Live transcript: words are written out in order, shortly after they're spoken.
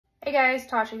Hey guys,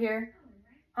 Tasha here.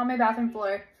 On my bathroom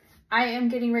floor, I am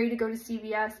getting ready to go to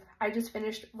CVS. I just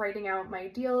finished writing out my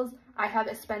deals. I have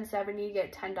a spend $70,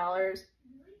 get $10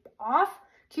 off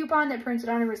coupon that printed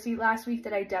on a receipt last week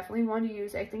that I definitely want to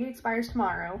use. I think it expires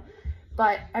tomorrow,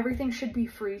 but everything should be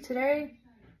free today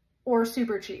or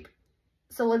super cheap.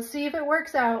 So let's see if it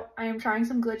works out. I am trying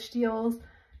some glitch deals.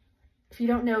 If you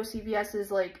don't know, CVS is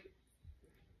like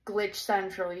glitch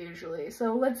central usually.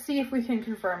 So let's see if we can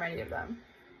confirm any of them.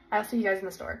 I'll see you guys in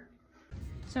the store.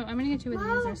 So I'm gonna get two of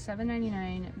these. They're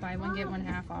 $7.99, buy one get one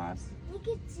half off.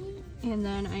 And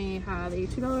then I have a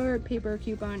 $2 paper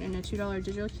coupon and a $2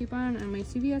 digital coupon on my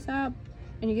CVS app.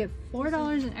 And you get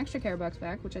 $4 in extra care bucks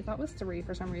back, which I thought was $3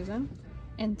 for some reason,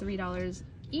 and $3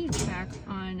 each back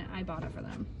on Ibotta for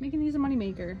them, making these a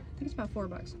moneymaker. I think it's about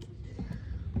 $4.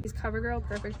 These CoverGirl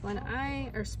Perfect Blend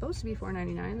Eye are supposed to be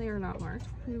 $4.99. They are not marked.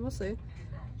 We'll see.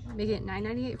 Make it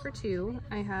 $9.98 for two.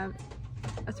 I have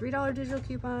a $3 digital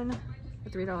coupon, a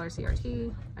 $3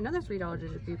 CRT, another $3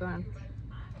 digital coupon,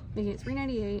 making it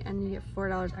 $3.98, and you get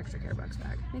 $4 extra care bucks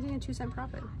back, making a 2-cent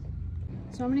profit.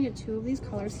 So I'm gonna get two of these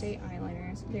Color Stay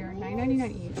eyeliners. They are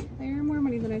 $9.99 each. They are more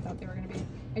money than I thought they were gonna be.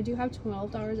 I do have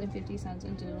 $12.50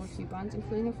 in digital coupons,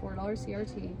 including a $4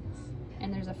 CRT,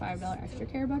 and there's a $5 extra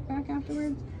care buck back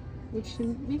afterwards, which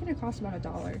should make it a cost about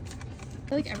 $1.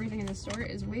 I feel like everything in this store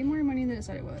is way more money than it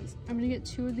said it was. I'm gonna get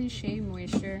two of these Shea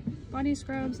Moisture body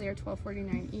scrubs. They are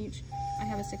 $12.49 each. I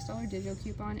have a $6 digital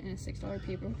coupon and a $6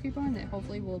 paper coupon that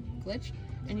hopefully will glitch,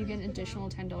 and you get an additional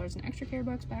 $10 in extra care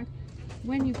bucks back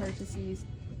when you purchase these,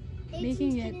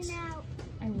 making it,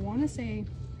 I want to say,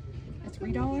 a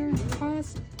 $3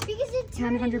 cost.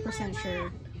 I'm 100%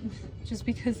 sure, just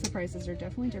because the prices are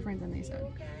definitely different than they said.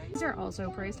 These are also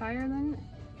priced higher than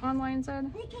online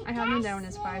said. I have them down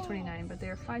as $5.29, but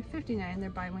they're $5.59. They're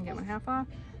buy one get one half off.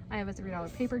 I have a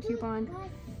 $3 paper coupon,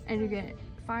 and you get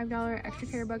 $5 extra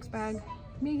care bucks bag,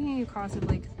 making a cost of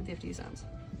like 50 cents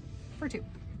for two.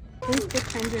 These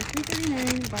gift pens are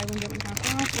 $3.39. Buy one get one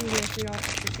half off, and you get a $3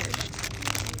 extra care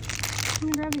bucks. I'm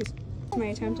gonna grab these. My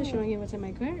attempt at showing you what's in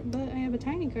my cart, but I have a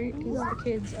tiny cart because the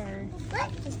kids are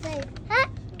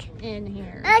in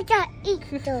here. I got eat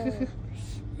those.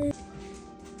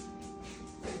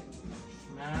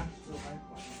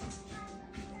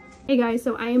 Hey guys,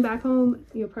 so I am back home.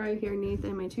 You'll probably hear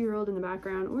Nathan, my 2-year-old, in the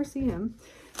background, or see him.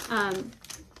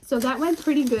 So that went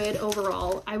pretty good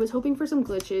overall. I was hoping for some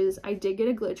glitches. I did get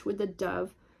a glitch with the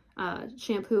Dove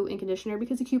shampoo and conditioner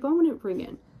because the coupon wouldn't ring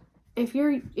in. If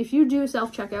you do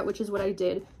self-checkout, which is what I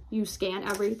did, you scan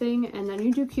everything and then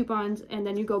you do coupons and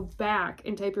then you go back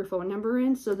and type your phone number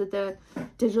in so that the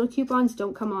digital coupons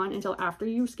don't come on until after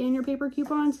you scan your paper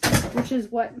coupons, which is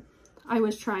what I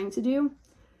was trying to do.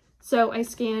 So I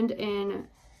scanned in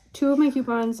 2 of my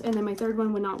coupons and then my third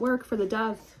one would not work for the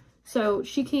Dove. So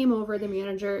she came over, the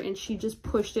manager, and she just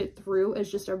pushed it through as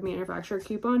just a manufacturer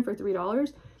coupon for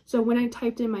 $3. So when I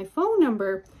typed in my phone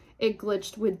number, it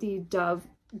glitched with the Dove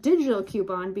digital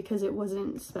coupon because it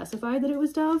wasn't specified that it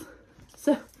was Dove.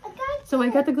 So I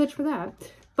got the glitch for that.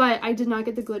 But I did not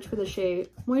get the glitch for the Shea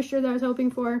Moisture that I was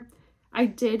hoping for. I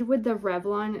did with the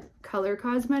Revlon Color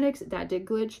Cosmetics. That did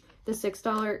glitch. The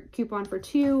 $6 coupon for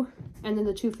 2, and then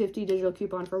the $2.50 digital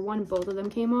coupon for 1. Both of them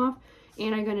came off.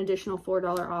 And I got an additional $4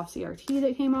 off CRT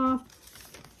that came off.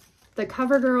 The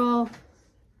CoverGirl,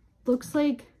 looks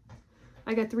like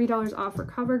I got $3 off for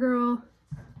CoverGirl.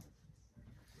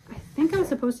 I think I was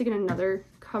supposed to get another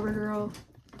CoverGirl.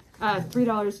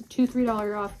 Two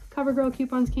 $3 off CoverGirl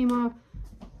coupons came off.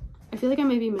 I feel like I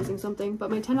may be missing something, but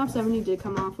my 10 off 70 did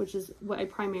come off, which is what I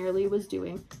primarily was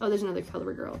doing. Oh, there's another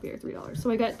CoverGirl up here, $3.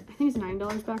 So I got, I think it's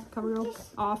 $9 back CoverGirl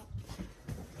off.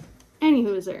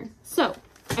 Anywho is there. So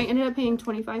I ended up paying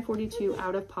 $25.42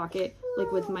 out of pocket,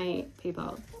 like with my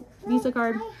PayPal Visa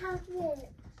card.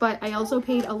 But I also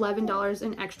paid $11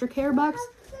 in extra care bucks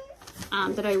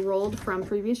that I rolled from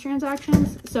previous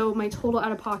transactions. So my total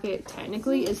out of pocket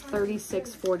technically is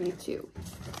 $36.42.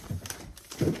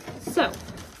 So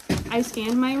I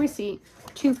scanned my receipt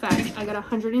to fetch. I got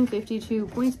 152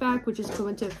 points back, which is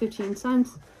equivalent to 15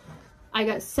 cents. I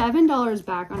got $7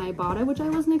 back on Ibotta, which I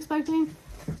wasn't expecting.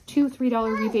 2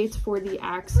 $3 rebates for the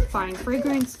Axe Fine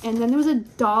Fragrance, and then there was a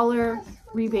 $1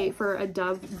 rebate for a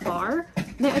Dove bar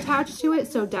that attached to it.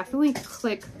 So definitely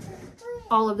click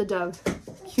all of the Dove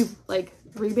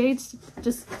rebates.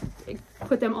 Just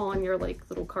put them all on your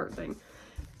little cart thing,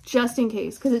 just in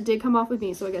case, because it did come off with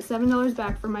me. So I got $7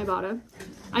 back from my Ibotta.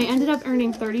 I ended up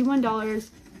earning $31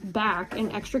 back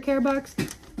in extra care bucks,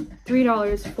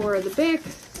 $3 for the Bic,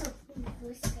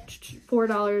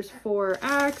 $4 for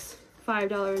Axe,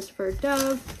 $5 for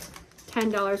Dove,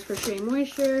 $10 for Shea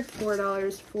Moisture,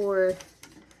 $4 for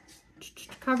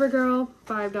CoverGirl,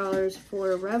 $5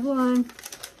 for Revlon.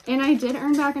 And I did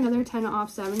earn back another 10 off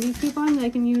 70 coupon that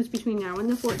I can use between now and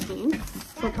the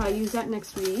 14th. So I'll probably use that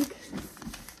next week.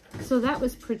 So that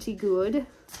was pretty good.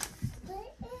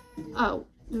 Oh,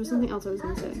 there was something else I was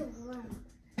going to say.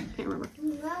 Can't remember.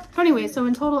 Anyway, so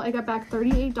in total, I got back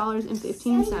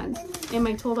 $38.15. And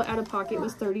my total out of pocket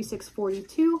was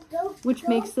 $36.42, which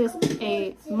makes this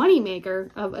a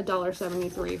moneymaker of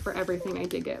 $1.73 for everything I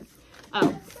did get.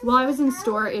 Oh, while I was in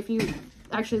store, if you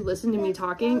actually listened to me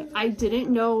talking, I didn't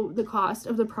know the cost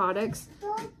of the products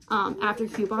after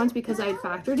coupons because I had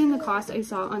factored in the cost I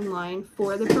saw online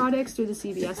for the products through the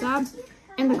CVS app,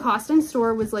 and the cost in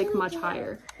store was like much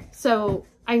higher. So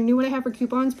I knew what I had for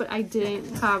coupons, but I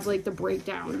didn't have like the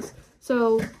breakdowns.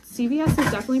 So CVS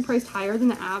is definitely priced higher than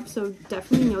the app, so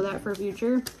definitely know that for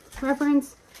future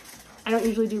reference. I don't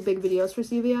usually do big videos for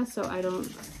CVS, so I don't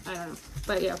know.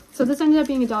 But yeah, so this ended up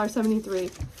being $1.73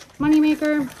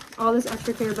 moneymaker. All this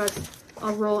extra care bucks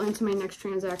I'll roll into my next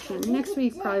transaction next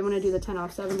week. Probably want to do the 10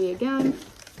 off 70 again.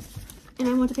 And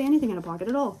I won't have to pay anything out of pocket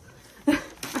at all. All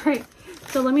right,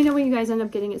 so let me know what you guys end up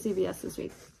getting at CVS this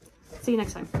week. See you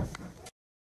next time.